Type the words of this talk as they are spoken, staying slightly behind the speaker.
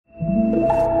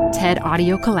TED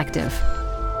Audio Collective.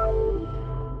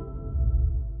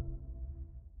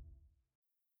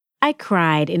 I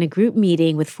cried in a group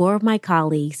meeting with 4 of my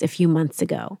colleagues a few months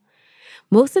ago.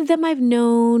 Most of them I've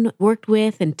known, worked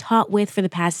with, and taught with for the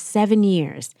past 7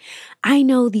 years. I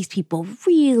know these people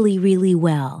really, really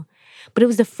well. But it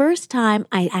was the first time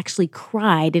I actually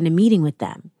cried in a meeting with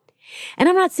them. And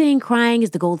I'm not saying crying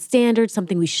is the gold standard,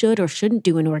 something we should or shouldn't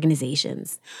do in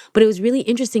organizations. But it was really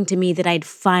interesting to me that I'd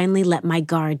finally let my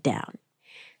guard down.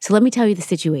 So let me tell you the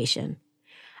situation.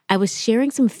 I was sharing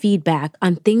some feedback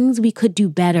on things we could do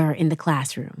better in the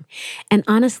classroom. And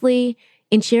honestly,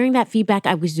 in sharing that feedback,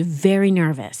 I was very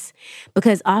nervous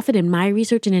because often in my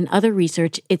research and in other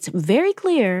research, it's very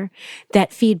clear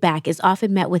that feedback is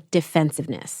often met with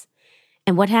defensiveness.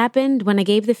 And what happened when I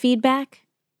gave the feedback?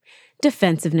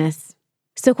 Defensiveness.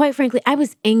 So quite frankly, I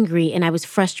was angry and I was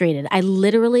frustrated. I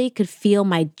literally could feel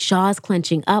my jaws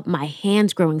clenching up, my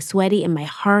hands growing sweaty, and my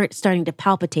heart starting to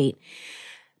palpitate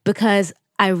because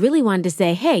I really wanted to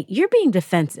say, hey, you're being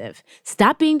defensive.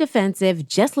 Stop being defensive.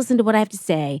 Just listen to what I have to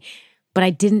say. But I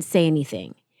didn't say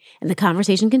anything. And the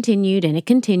conversation continued and it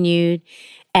continued.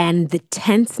 And the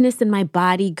tenseness in my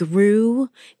body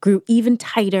grew even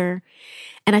tighter.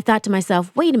 And I thought to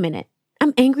myself, wait a minute.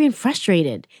 I'm angry and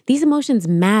frustrated. These emotions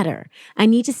matter. I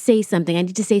need to say something. I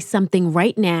need to say something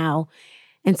right now.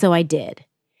 And so I did.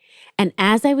 And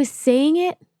as I was saying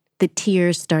it, the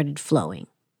tears started flowing.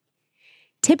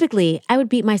 Typically, I would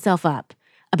beat myself up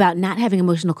about not having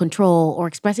emotional control or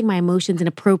expressing my emotions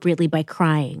inappropriately by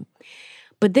crying.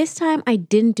 But this time, I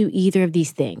didn't do either of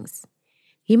these things.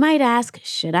 You might ask,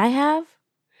 should I have?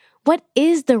 What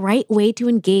is the right way to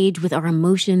engage with our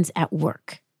emotions at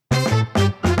work?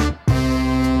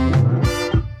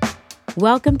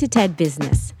 Welcome to TED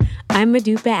Business. I'm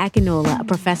Modupe Akinola, a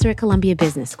professor at Columbia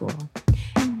Business School.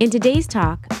 In today's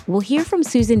talk, we'll hear from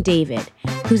Susan David,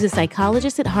 who's a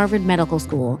psychologist at Harvard Medical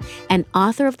School and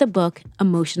author of the book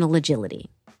Emotional Agility.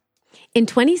 In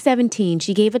 2017,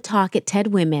 she gave a talk at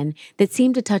TED Women that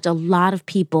seemed to touch a lot of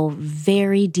people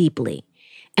very deeply.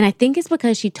 And I think it's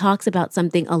because she talks about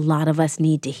something a lot of us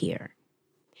need to hear.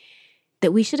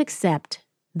 That we should accept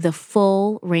the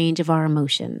full range of our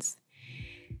emotions.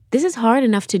 This is hard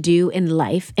enough to do in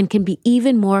life and can be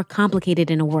even more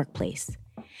complicated in a workplace.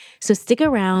 So stick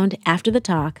around after the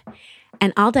talk,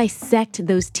 and I'll dissect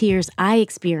those tears I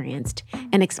experienced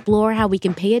and explore how we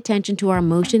can pay attention to our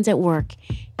emotions at work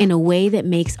in a way that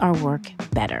makes our work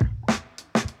better.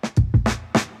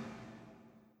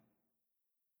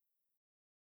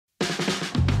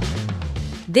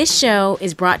 This show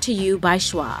is brought to you by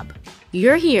Schwab.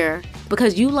 You're here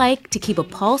because you like to keep a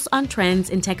pulse on trends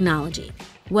in technology.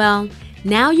 Well,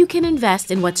 now you can invest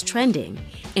in what's trending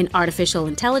in artificial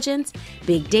intelligence,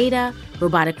 big data,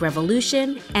 robotic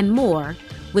revolution, and more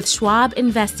with Schwab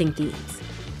Investing Themes.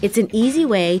 It's an easy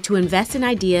way to invest in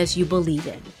ideas you believe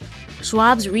in.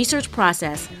 Schwab's research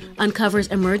process uncovers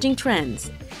emerging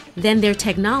trends. Then their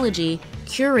technology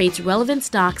curates relevant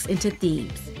stocks into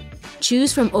themes.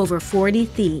 Choose from over 40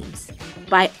 themes.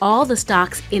 Buy all the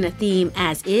stocks in a theme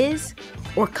as is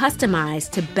or customize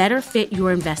to better fit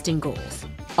your investing goals.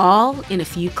 All in a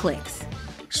few clicks.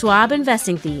 Schwab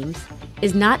Investing Themes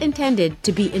is not intended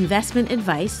to be investment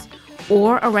advice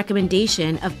or a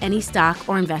recommendation of any stock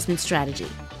or investment strategy.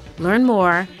 Learn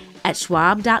more at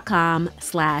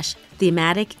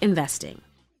schwab.com/thematic investing.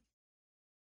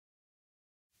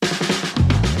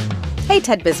 Hey,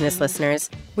 TED Business listeners.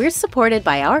 We're supported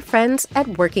by our friends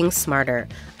at Working Smarter,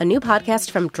 a new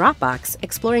podcast from Dropbox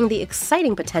exploring the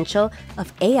exciting potential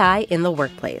of AI in the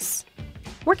workplace.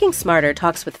 Working Smarter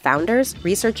talks with founders,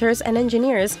 researchers, and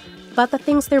engineers about the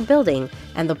things they're building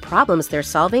and the problems they're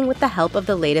solving with the help of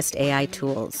the latest AI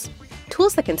tools.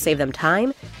 Tools that can save them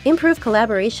time, improve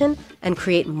collaboration, and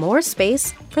create more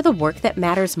space for the work that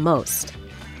matters most.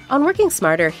 On Working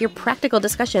Smarter, hear practical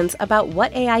discussions about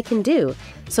what AI can do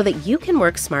so that you can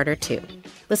work smarter too.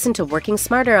 Listen to Working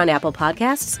Smarter on Apple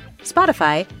Podcasts,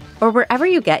 Spotify, or wherever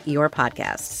you get your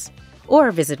podcasts.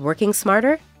 Or visit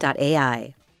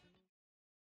workingsmarter.ai.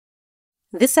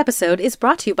 This episode is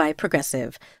brought to you by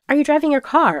Progressive. Are you driving your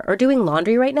car or doing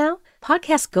laundry right now?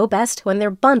 Podcasts go best when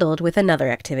they're bundled with another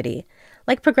activity.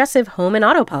 Like Progressive home and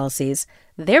auto policies,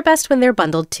 they're best when they're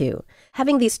bundled too.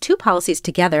 Having these two policies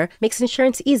together makes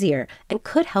insurance easier and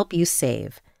could help you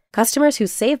save. Customers who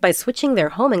save by switching their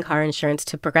home and car insurance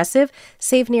to Progressive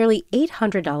save nearly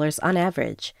 $800 on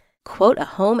average. Quote a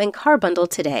home and car bundle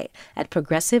today at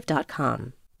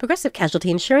Progressive.com. Progressive Casualty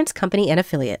Insurance Company and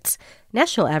Affiliates.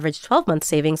 National average 12-month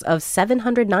savings of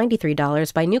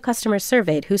 $793 by new customers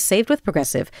surveyed who saved with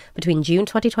Progressive between June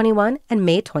 2021 and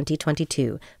May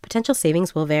 2022. Potential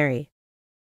savings will vary.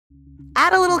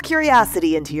 Add a little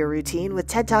curiosity into your routine with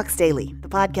TED Talks Daily, the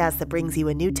podcast that brings you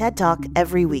a new TED Talk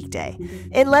every weekday.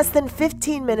 In less than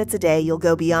 15 minutes a day, you'll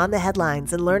go beyond the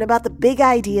headlines and learn about the big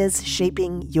ideas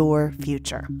shaping your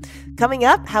future. Coming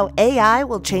up, how AI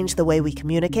will change the way we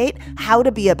communicate, how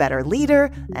to be a better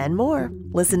leader, and more.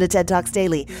 Listen to TED Talks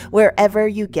Daily wherever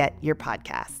you get your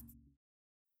podcasts.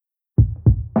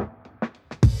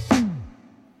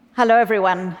 Hello,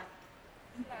 everyone.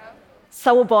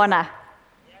 Sawubona.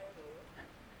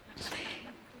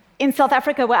 In South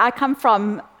Africa, where I come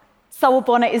from,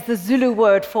 sawubona is the Zulu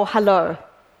word for hello.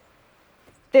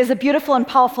 There's a beautiful and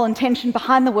powerful intention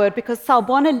behind the word because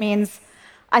sawubona means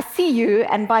I see you,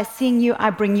 and by seeing you,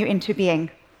 I bring you into being.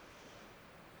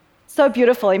 So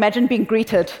beautiful. Imagine being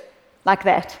greeted like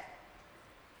that.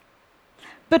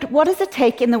 But what does it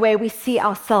take in the way we see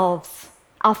ourselves,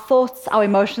 our thoughts, our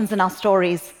emotions, and our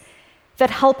stories that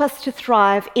help us to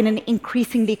thrive in an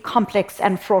increasingly complex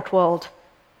and fraught world?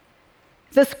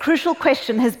 This crucial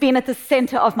question has been at the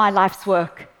center of my life's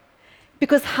work,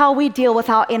 because how we deal with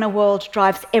our inner world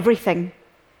drives everything,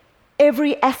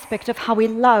 every aspect of how we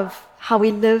love, how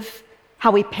we live,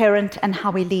 how we parent, and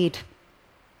how we lead.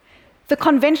 The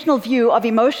conventional view of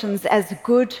emotions as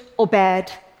good or bad,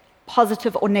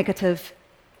 positive or negative,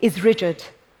 is rigid,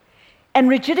 and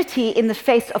rigidity in the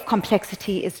face of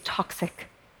complexity is toxic.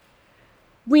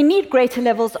 We need greater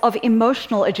levels of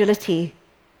emotional agility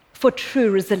for true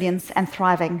resilience and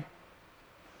thriving.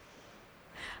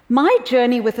 My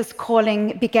journey with this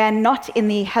calling began not in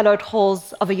the hallowed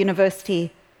halls of a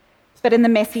university, but in the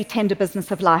messy, tender business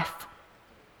of life.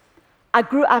 I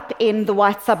grew up in the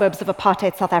white suburbs of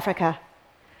apartheid South Africa,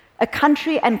 a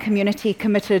country and community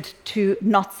committed to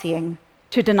not seeing,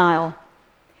 to denial.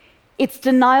 It's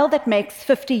denial that makes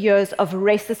 50 years of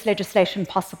racist legislation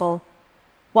possible,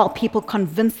 while people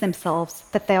convince themselves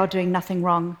that they are doing nothing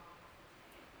wrong.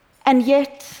 And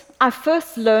yet, I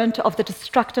first learned of the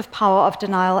destructive power of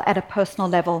denial at a personal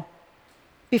level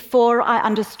before I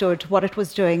understood what it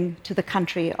was doing to the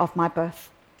country of my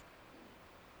birth.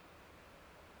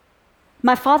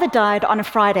 My father died on a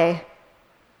Friday.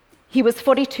 He was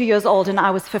 42 years old and I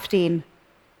was 15.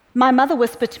 My mother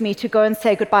whispered to me to go and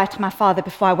say goodbye to my father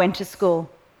before I went to school.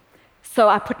 So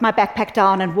I put my backpack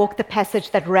down and walked the passage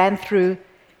that ran through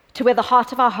to where the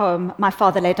heart of our home, my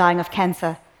father lay dying of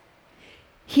cancer.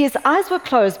 His eyes were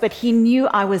closed, but he knew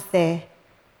I was there.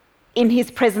 In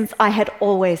his presence, I had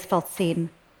always felt seen.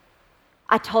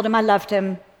 I told him I loved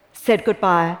him, said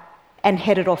goodbye, and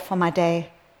headed off for my day.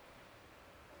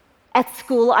 At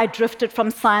school, I drifted from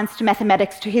science to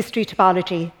mathematics to history to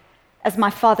biology as my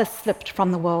father slipped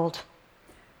from the world.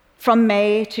 From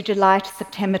May to July to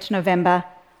September to November,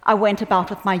 I went about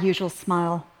with my usual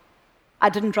smile. I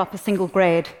didn't drop a single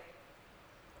grade.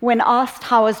 When asked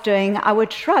how I was doing, I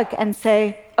would shrug and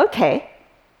say, okay.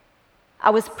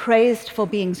 I was praised for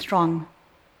being strong.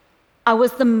 I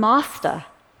was the master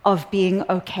of being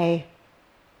okay.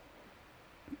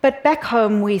 But back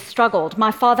home, we struggled. My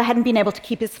father hadn't been able to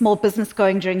keep his small business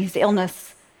going during his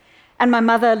illness, and my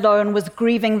mother alone was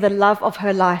grieving the love of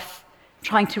her life,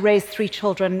 trying to raise 3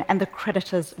 children, and the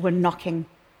creditors were knocking.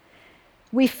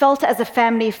 We felt as a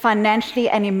family financially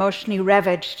and emotionally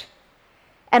ravaged,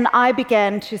 and I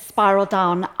began to spiral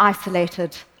down,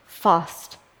 isolated,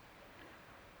 fast.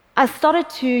 I started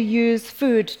to use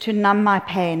food to numb my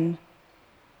pain,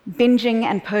 binging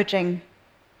and purging,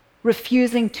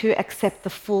 refusing to accept the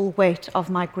full weight of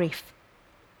my grief.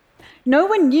 No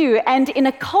one knew, and in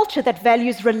a culture that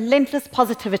values relentless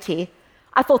positivity,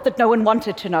 I thought that no one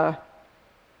wanted to know.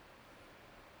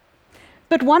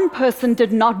 But one person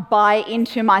did not buy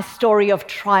into my story of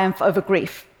triumph over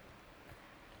grief.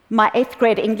 My 8th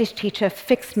grade English teacher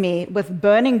fixed me with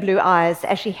burning blue eyes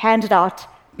as she handed out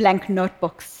blank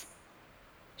notebooks.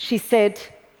 She said,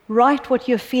 "Write what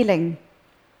you're feeling.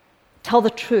 Tell the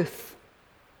truth.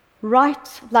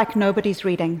 Write like nobody's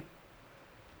reading."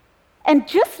 And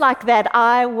just like that,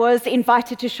 I was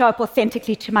invited to show up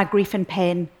authentically to my grief and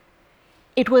pain.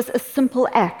 It was a simple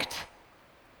act,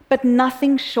 but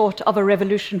nothing short of a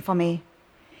revolution for me.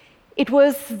 It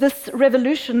was this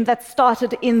revolution that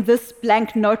started in this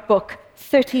blank notebook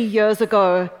 30 years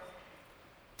ago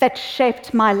that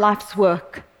shaped my life's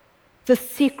work, the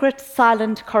secret,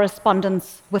 silent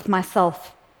correspondence with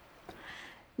myself.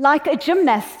 Like a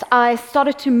gymnast, I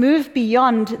started to move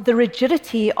beyond the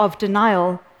rigidity of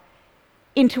denial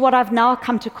into what I've now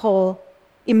come to call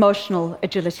emotional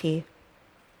agility.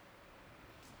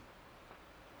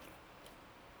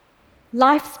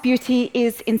 Life's beauty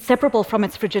is inseparable from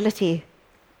its fragility.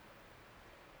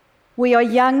 We are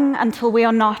young until we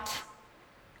are not.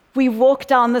 We walk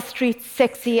down the streets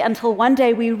sexy until one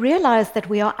day we realize that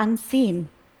we are unseen.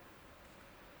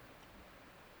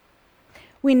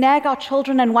 We nag our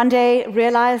children and one day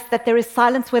realize that there is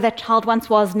silence where that child once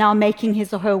was, now making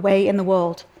his or her way in the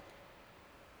world.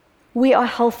 We are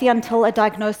healthy until a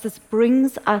diagnosis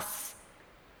brings us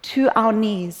to our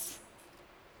knees.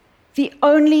 The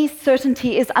only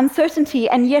certainty is uncertainty,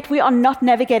 and yet we are not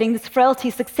navigating this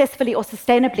frailty successfully or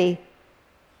sustainably.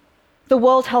 The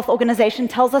World Health Organization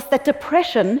tells us that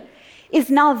depression is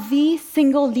now the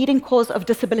single leading cause of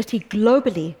disability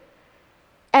globally,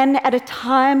 and at a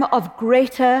time of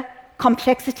greater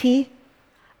complexity,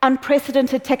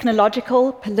 unprecedented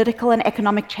technological, political, and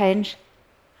economic change.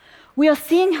 We are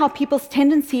seeing how people's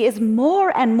tendency is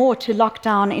more and more to lock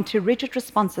down into rigid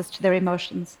responses to their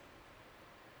emotions.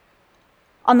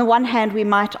 On the one hand, we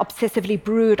might obsessively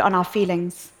brood on our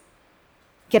feelings,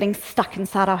 getting stuck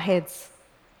inside our heads,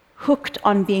 hooked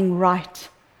on being right,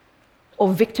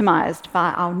 or victimized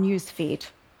by our news feed.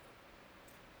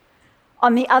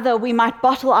 On the other, we might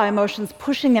bottle our emotions,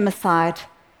 pushing them aside,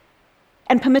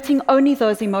 and permitting only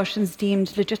those emotions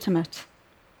deemed legitimate.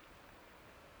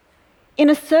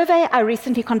 In a survey I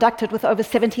recently conducted with over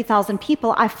 70,000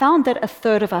 people, I found that a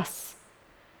third of us,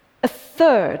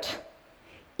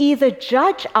 either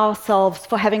judge ourselves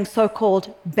for having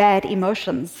so-called bad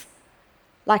emotions,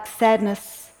 like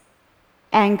sadness,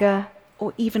 anger,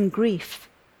 or even grief,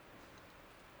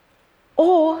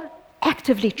 or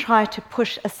actively try to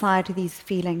push aside these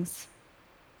feelings.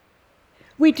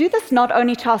 We do this not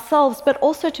only to ourselves, but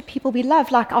also to people we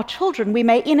love, like our children. We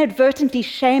may inadvertently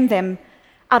shame them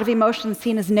out of emotions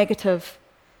seen as negative,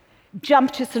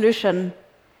 jump to solution,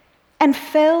 and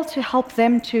fail to help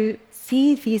them to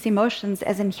see these emotions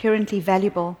as inherently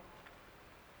valuable.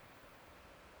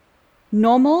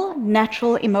 Normal,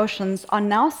 natural emotions are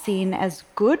now seen as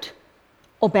good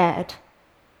or bad.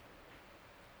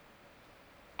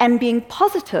 And being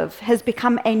positive has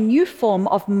become a new form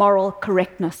of moral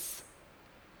correctness.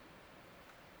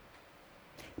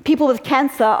 People with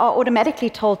cancer are automatically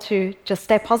told to just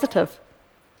stay positive.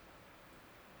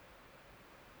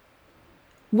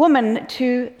 Women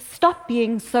to stop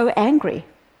being so angry.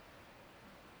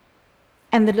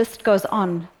 And the list goes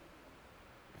on.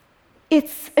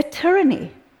 It's a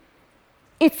tyranny.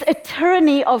 It's a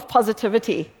tyranny of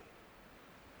positivity.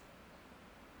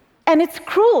 And it's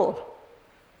cruel,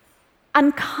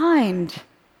 unkind,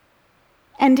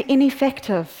 and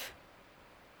ineffective.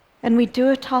 And we do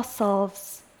it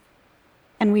ourselves,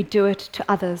 and we do it to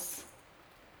others.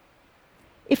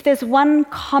 If there's one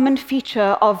common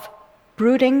feature of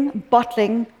brooding,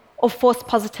 bottling, or forced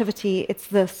positivity, it's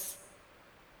this.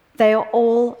 They are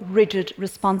all rigid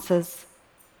responses.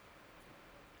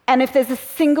 And if there's a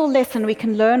single lesson we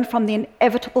can learn from the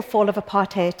inevitable fall of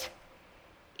apartheid,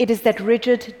 it is that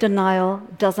rigid denial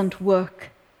doesn't work.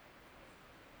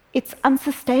 It's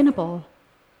unsustainable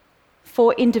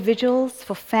for individuals,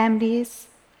 for families,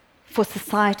 for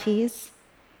societies.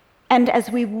 And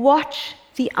as we watch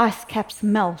the ice caps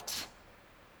melt,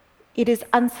 it is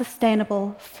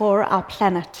unsustainable for our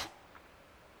planet.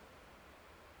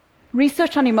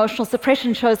 Research on emotional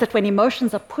suppression shows that when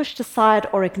emotions are pushed aside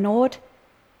or ignored,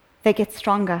 they get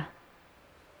stronger.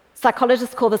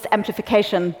 Psychologists call this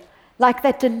amplification, like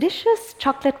that delicious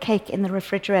chocolate cake in the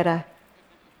refrigerator.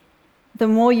 The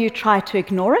more you try to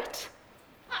ignore it,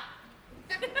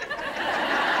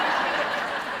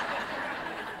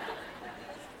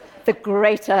 the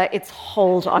greater its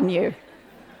hold on you.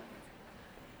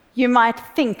 You might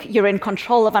think you're in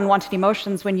control of unwanted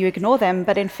emotions when you ignore them,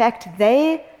 but in fact,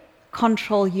 they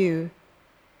control you.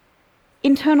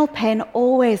 Internal pain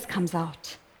always comes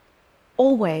out.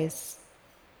 Always.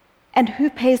 And who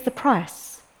pays the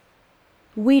price?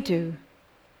 We do.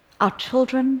 Our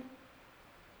children,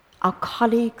 our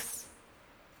colleagues,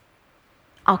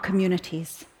 our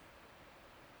communities.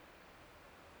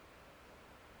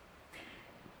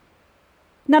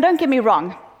 Now, don't get me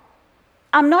wrong.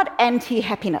 I'm not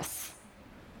anti-happiness.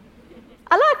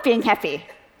 I like being happy.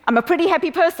 I'm a pretty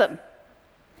happy person.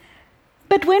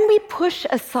 But when we push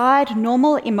aside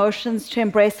normal emotions to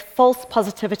embrace false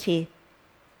positivity,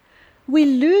 we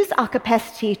lose our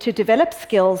capacity to develop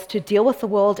skills to deal with the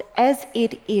world as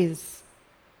it is,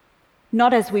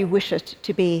 not as we wish it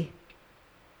to be.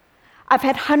 I've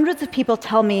had hundreds of people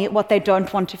tell me what they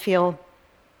don't want to feel.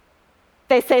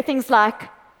 They say things like,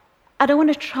 I don't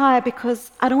want to try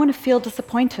because I don't want to feel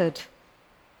disappointed.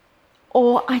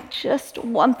 Or I just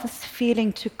want this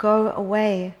feeling to go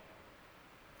away.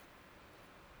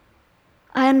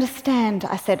 I understand,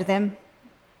 I say to them,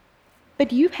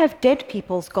 but you have dead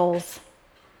people's goals.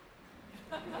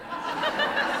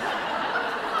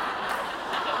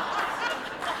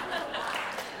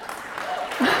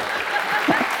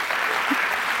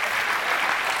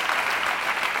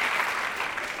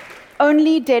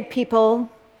 Only dead people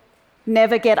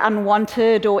never get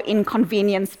unwanted or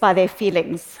inconvenienced by their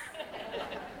feelings.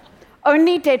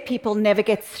 Only dead people never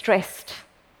get stressed,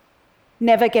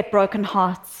 never get broken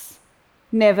hearts,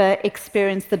 never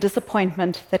experience the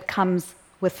disappointment that comes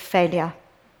with failure.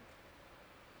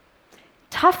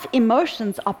 Tough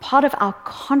emotions are part of our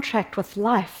contract with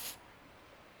life.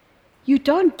 You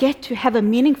don't get to have a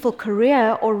meaningful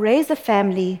career or raise a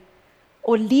family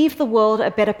or leave the world a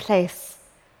better place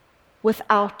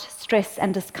without stress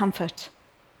and discomfort.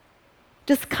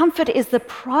 Discomfort is the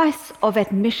price of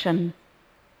admission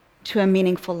to a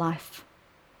meaningful life.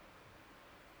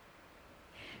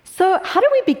 So, how do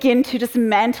we begin to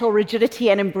dismantle rigidity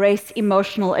and embrace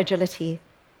emotional agility?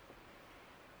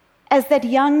 As that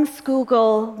young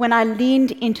schoolgirl, when I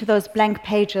leaned into those blank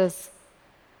pages,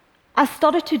 I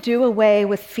started to do away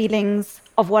with feelings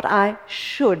of what I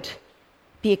should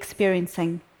be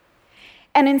experiencing,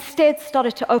 and instead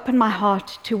started to open my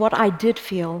heart to what I did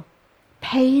feel: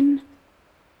 pain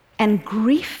and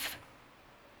grief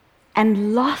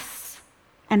and loss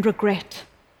and regret.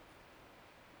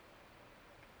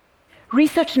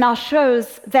 Research now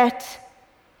shows that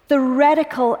the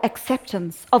radical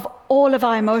acceptance of all of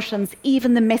our emotions,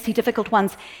 even the messy, difficult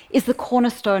ones, is the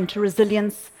cornerstone to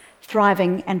resilience,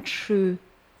 thriving, and true,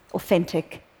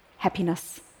 authentic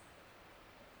happiness.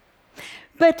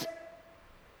 But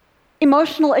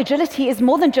emotional agility is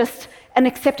more than just an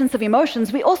acceptance of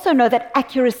emotions. We also know that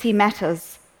accuracy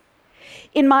matters.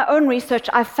 In my own research,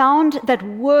 I found that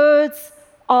words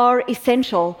are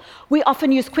essential. We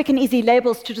often use quick and easy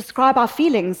labels to describe our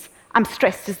feelings. I'm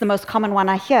stressed is the most common one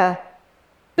I hear.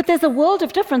 But there's a world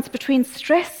of difference between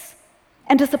stress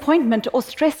and disappointment, or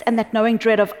stress and that knowing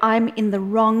dread of I'm in the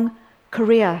wrong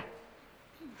career.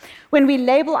 When we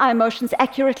label our emotions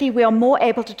accurately, we are more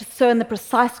able to discern the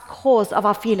precise cause of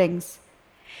our feelings.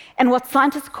 And what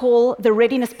scientists call the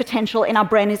readiness potential in our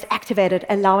brain is activated,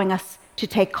 allowing us to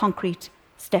take concrete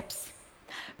steps.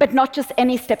 But not just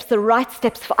any steps, the right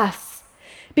steps for us.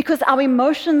 Because our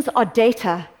emotions are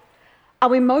data.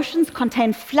 Our emotions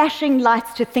contain flashing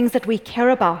lights to things that we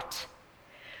care about.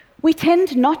 We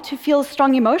tend not to feel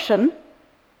strong emotion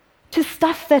to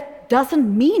stuff that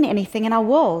doesn't mean anything in our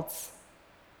worlds.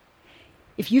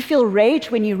 If you feel rage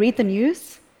when you read the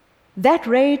news, that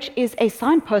rage is a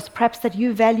signpost, perhaps, that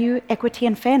you value equity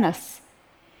and fairness,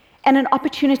 and an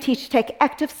opportunity to take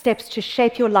active steps to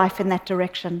shape your life in that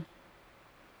direction.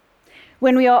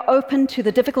 When we are open to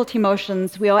the difficult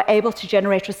emotions, we are able to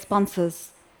generate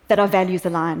responses that are values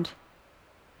aligned.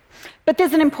 But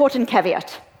there's an important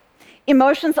caveat.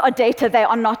 Emotions are data, they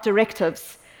are not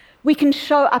directives. We can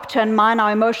show up to and mine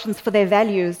our emotions for their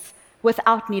values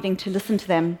without needing to listen to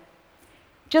them.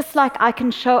 Just like I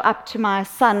can show up to my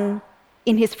son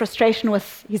in his frustration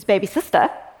with his baby sister,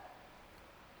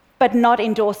 but not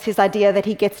endorse his idea that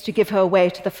he gets to give her away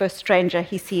to the first stranger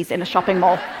he sees in a shopping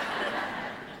mall.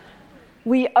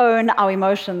 We own our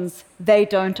emotions, they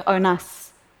don't own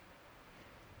us.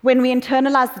 When we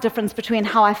internalize the difference between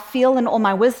how I feel in all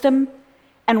my wisdom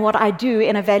and what I do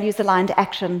in a values-aligned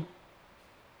action,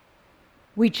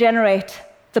 we generate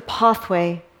the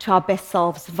pathway to our best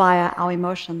selves via our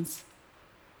emotions.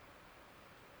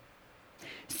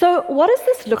 So, what does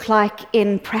this look like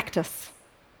in practice?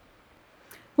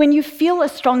 When you feel a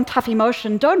strong, tough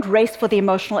emotion, don't race for the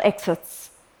emotional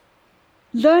exits.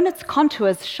 Learn its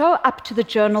contours, show up to the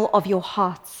journal of your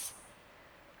hearts.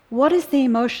 What is the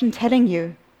emotion telling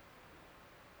you?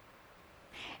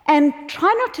 And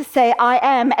try not to say I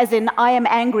am, as in I am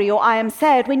angry or I am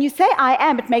sad. When you say I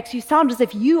am, it makes you sound as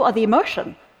if you are the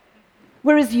emotion,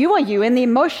 whereas you are you, and the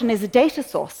emotion is a data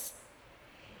source.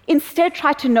 Instead,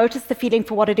 try to notice the feeling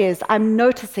for what it is. I'm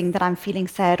noticing that I'm feeling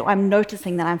sad, or I'm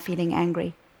noticing that I'm feeling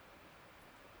angry.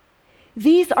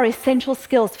 These are essential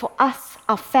skills for us,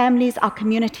 our families, our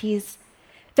communities.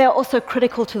 They are also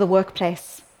critical to the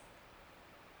workplace.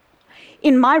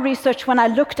 In my research, when I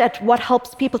looked at what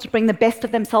helps people to bring the best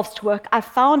of themselves to work, I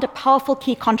found a powerful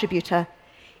key contributor: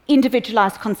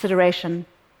 individualized consideration.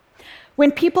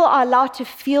 When people are allowed to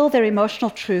feel their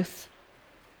emotional truth,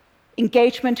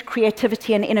 engagement,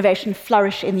 creativity, and innovation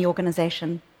flourish in the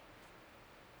organization.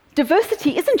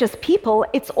 Diversity isn't just people,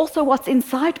 it's also what's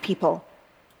inside people,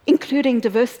 including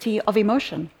diversity of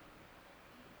emotion.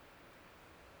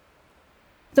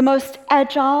 The most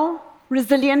agile,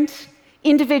 resilient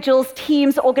individuals,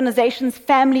 teams, organizations,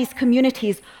 families,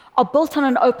 communities are built on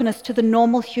an openness to the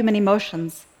normal human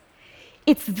emotions.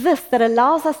 It's this that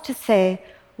allows us to say,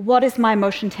 what is my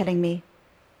emotion telling me?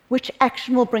 Which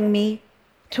action will bring me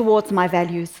towards my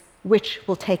values? Which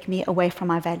will take me away from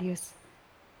my values?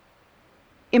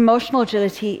 Emotional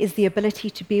agility is the ability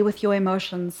to be with your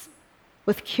emotions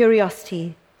with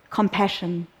curiosity,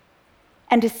 compassion,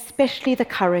 and especially the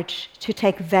courage to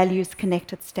take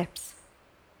values-connected steps.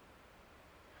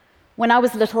 When I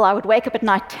was little, I would wake up at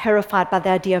night terrified by the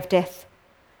idea of death.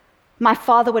 My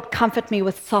father would comfort me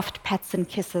with soft pats and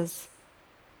kisses,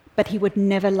 but he would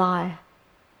never lie.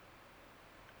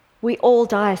 "We all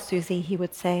die, Susie," he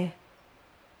would say.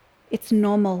 "It's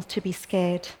normal to be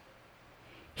scared."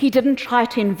 He didn't try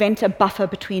to invent a buffer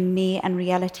between me and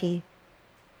reality.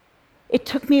 It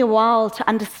took me a while to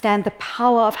understand the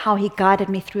power of how he guided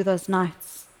me through those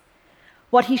nights.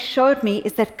 What he showed me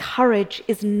is that courage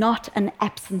is not an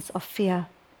absence of fear.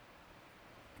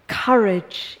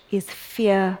 Courage is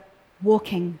fear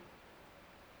walking.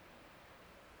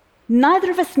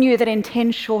 Neither of us knew that in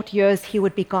 10 short years he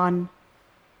would be gone.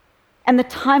 And the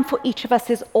time for each of us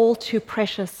is all too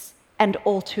precious and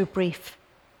all too brief.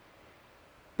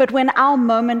 But when our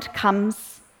moment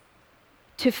comes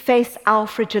to face our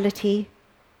fragility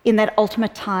in that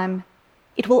ultimate time,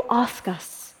 it will ask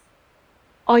us,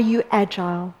 are you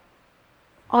agile?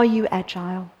 Are you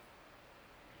agile?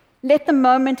 Let the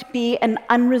moment be an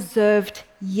unreserved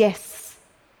yes.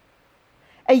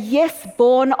 A yes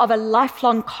born of a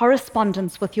lifelong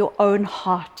correspondence with your own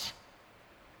heart.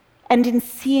 And in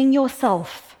seeing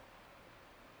yourself,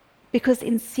 because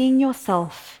in seeing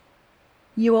yourself,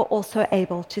 you are also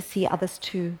able to see others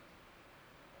too.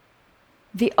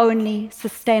 The only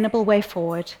sustainable way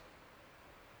forward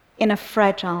in a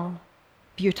fragile,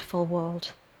 beautiful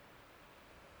world.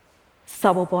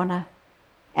 Sawubona,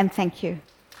 and thank you.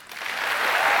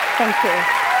 Thank you.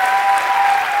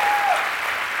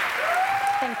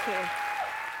 Thank you.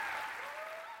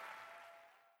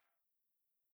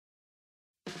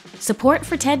 Support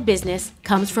for TED Business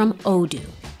comes from Odoo.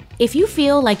 If you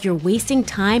feel like you're wasting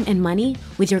time and money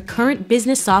with your current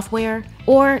business software,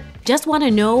 or just want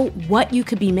to know what you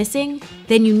could be missing,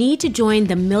 then you need to join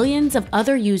the millions of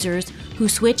other users who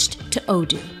switched to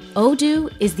Odoo. Odoo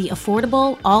is the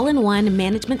affordable all-in-one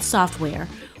management software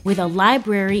with a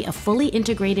library of fully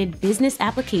integrated business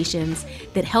applications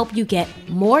that help you get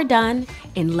more done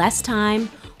in less time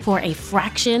for a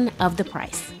fraction of the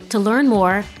price. To learn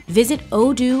more, visit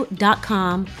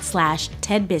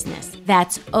odoo.com/TEDbusiness.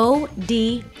 That's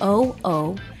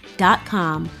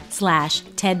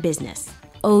odoo.com/TEDbusiness.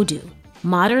 Odoo,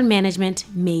 modern management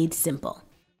made simple.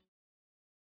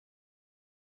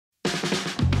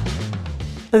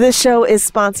 This show is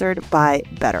sponsored by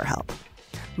BetterHelp.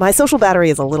 My social battery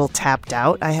is a little tapped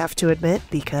out, I have to admit,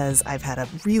 because I've had a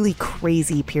really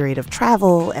crazy period of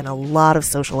travel and a lot of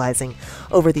socializing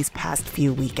over these past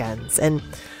few weekends. And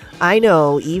I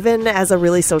know, even as a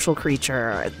really social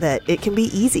creature, that it can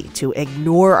be easy to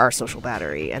ignore our social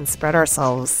battery and spread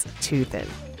ourselves too thin.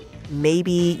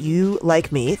 Maybe you,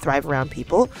 like me, thrive around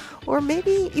people, or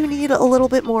maybe you need a little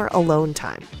bit more alone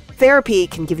time. Therapy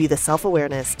can give you the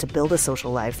self-awareness to build a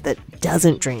social life that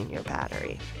doesn't drain your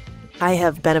battery. I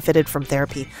have benefited from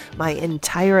therapy my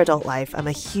entire adult life. I'm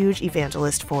a huge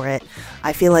evangelist for it.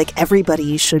 I feel like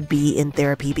everybody should be in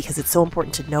therapy because it's so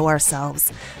important to know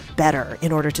ourselves better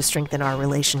in order to strengthen our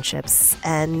relationships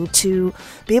and to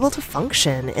be able to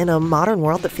function in a modern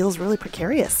world that feels really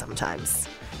precarious sometimes.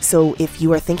 So if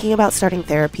you are thinking about starting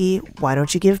therapy, why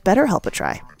don't you give BetterHelp a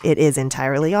try? It is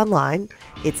entirely online.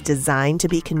 It's designed to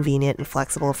be convenient and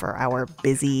flexible for our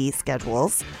busy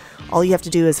schedules. All you have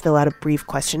to do is fill out a brief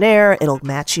questionnaire. It'll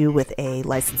match you with a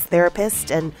licensed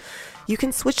therapist, and you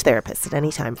can switch therapists at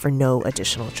any time for no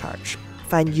additional charge.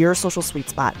 Find your social sweet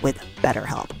spot with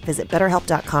BetterHelp. Visit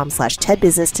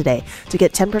betterhelp.com/TEDbusiness today to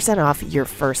get 10% off your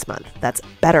first month. That's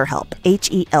BetterHelp,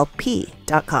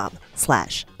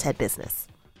 HELP.com/TEDbusiness.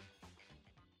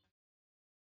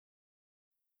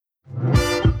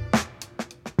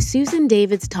 Susan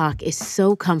David's talk is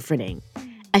so comforting.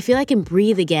 I feel I can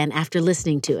breathe again after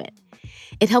listening to it.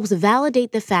 It helps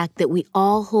validate the fact that we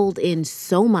all hold in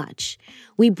so much.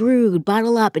 We brood,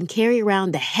 bottle up, and carry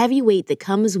around the heavy weight that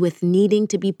comes with needing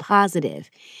to be positive,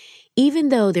 even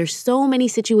though there's so many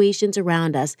situations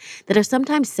around us that are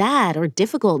sometimes sad or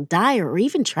difficult, dire, or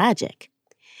even tragic.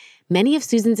 Many of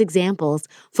Susan's examples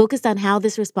focused on how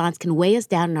this response can weigh us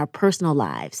down in our personal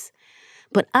lives.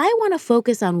 But I want to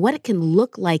focus on what it can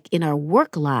look like in our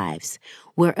work lives,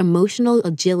 where emotional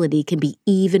agility can be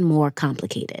even more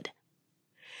complicated.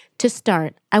 To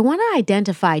start, I want to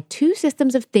identify two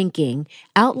systems of thinking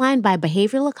outlined by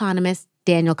behavioral economist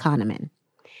Daniel Kahneman.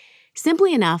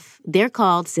 Simply enough, they're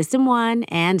called System 1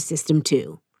 and System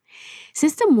 2.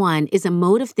 System 1 is a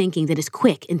mode of thinking that is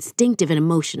quick, instinctive, and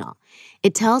emotional.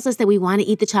 It tells us that we want to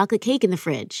eat the chocolate cake in the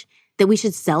fridge, that we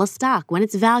should sell a stock when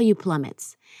its value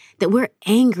plummets, that we're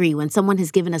angry when someone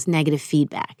has given us negative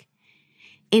feedback.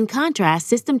 In contrast,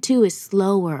 System 2 is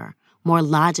slower, more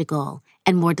logical,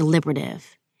 and more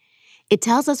deliberative. It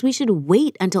tells us we should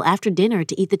wait until after dinner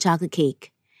to eat the chocolate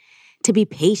cake, to be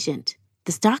patient.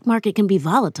 The stock market can be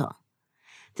volatile,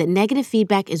 that negative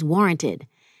feedback is warranted,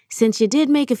 since you did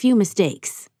make a few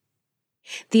mistakes.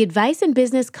 The advice in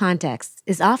business contexts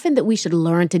is often that we should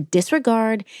learn to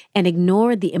disregard and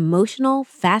ignore the emotional,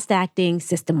 fast-acting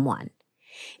System 1.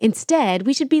 Instead,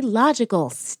 we should be logical,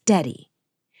 steady.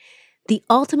 The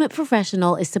ultimate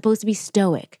professional is supposed to be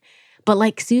stoic, but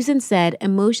like Susan said,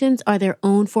 emotions are their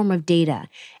own form of data,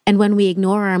 and when we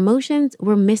ignore our emotions,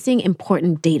 we're missing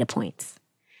important data points.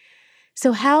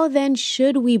 So how then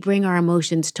should we bring our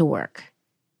emotions to work?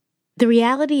 The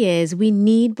reality is we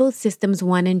need both Systems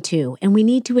 1 and 2, and we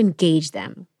need to engage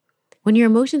them. When your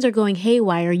emotions are going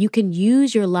haywire, you can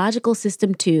use your logical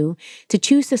System 2 to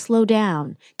choose to slow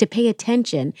down, to pay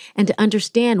attention, and to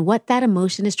understand what that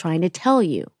emotion is trying to tell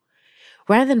you.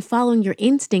 Rather than following your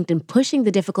instinct and pushing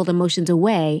the difficult emotions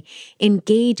away,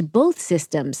 engage both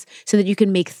systems so that you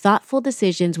can make thoughtful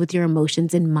decisions with your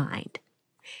emotions in mind.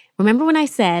 Remember when I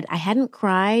said I hadn't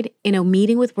cried in a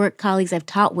meeting with work colleagues I've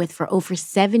taught with for over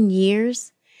 7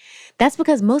 years? That's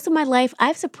because most of my life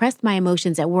I've suppressed my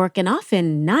emotions at work and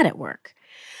often not at work.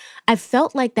 I've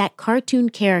felt like that cartoon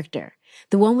character,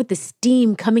 the one with the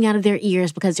steam coming out of their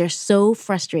ears because they're so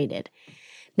frustrated.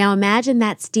 Now imagine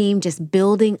that steam just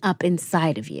building up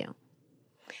inside of you.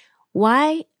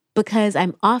 Why? Because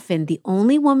I'm often the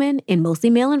only woman in mostly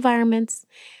male environments,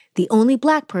 the only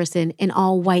Black person in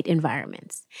all white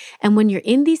environments. And when you're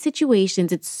in these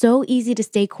situations, it's so easy to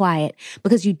stay quiet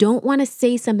because you don't want to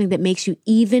say something that makes you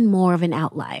even more of an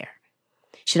outlier.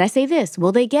 Should I say this?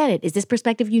 Will they get it? Is this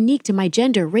perspective unique to my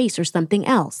gender, race, or something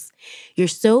else? You're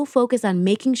so focused on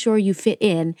making sure you fit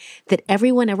in, that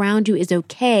everyone around you is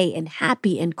okay and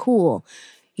happy and cool.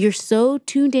 You're so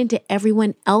tuned into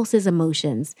everyone else's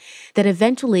emotions that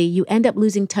eventually you end up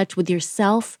losing touch with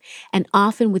yourself and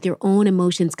often with your own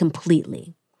emotions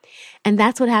completely. And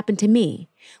that's what happened to me,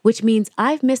 which means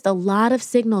I've missed a lot of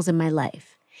signals in my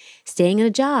life. Staying in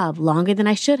a job longer than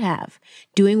I should have,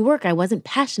 doing work I wasn't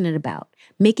passionate about,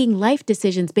 making life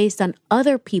decisions based on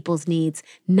other people's needs,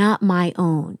 not my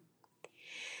own.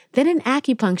 Then an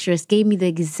acupuncturist gave me the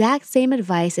exact same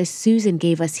advice as Susan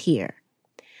gave us here.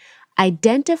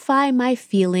 Identify my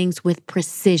feelings with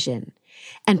precision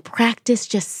and practice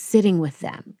just sitting with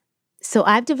them. So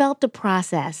I've developed a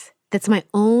process that's my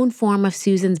own form of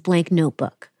Susan's blank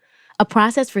notebook, a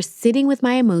process for sitting with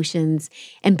my emotions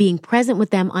and being present with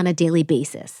them on a daily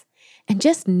basis, and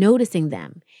just noticing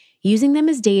them, using them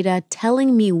as data,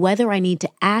 telling me whether I need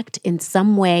to act in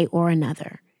some way or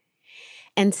another.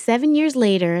 And 7 years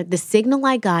later, the signal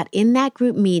I got in that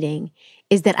group meeting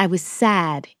is that I was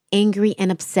sad, angry,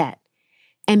 and upset.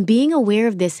 And being aware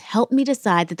of this helped me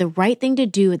decide that the right thing to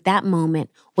do at that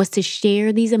moment was to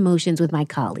share these emotions with my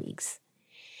colleagues.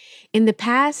 In the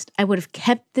past, I would have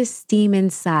kept this steam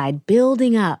inside,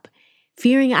 building up,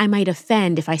 fearing I might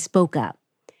offend if I spoke up.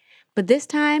 But this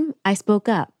time, I spoke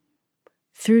up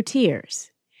through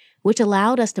tears, which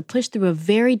allowed us to push through a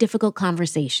very difficult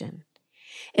conversation.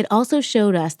 It also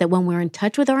showed us that when we're in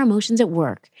touch with our emotions at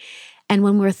work and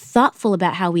when we're thoughtful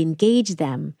about how we engage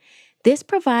them, this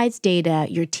provides data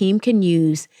your team can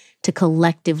use to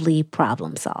collectively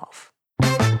problem solve.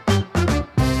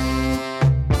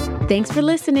 Thanks for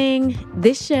listening.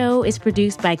 This show is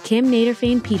produced by Kim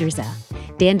Naderfane-Petersa.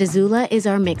 Dan DeZula is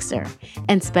our mixer.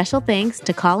 And special thanks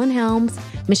to Colin Helms,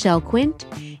 Michelle Quint,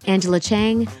 Angela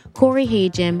Chang, Corey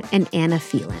Hagem, and Anna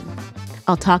Phelan.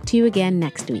 I'll talk to you again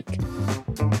next week.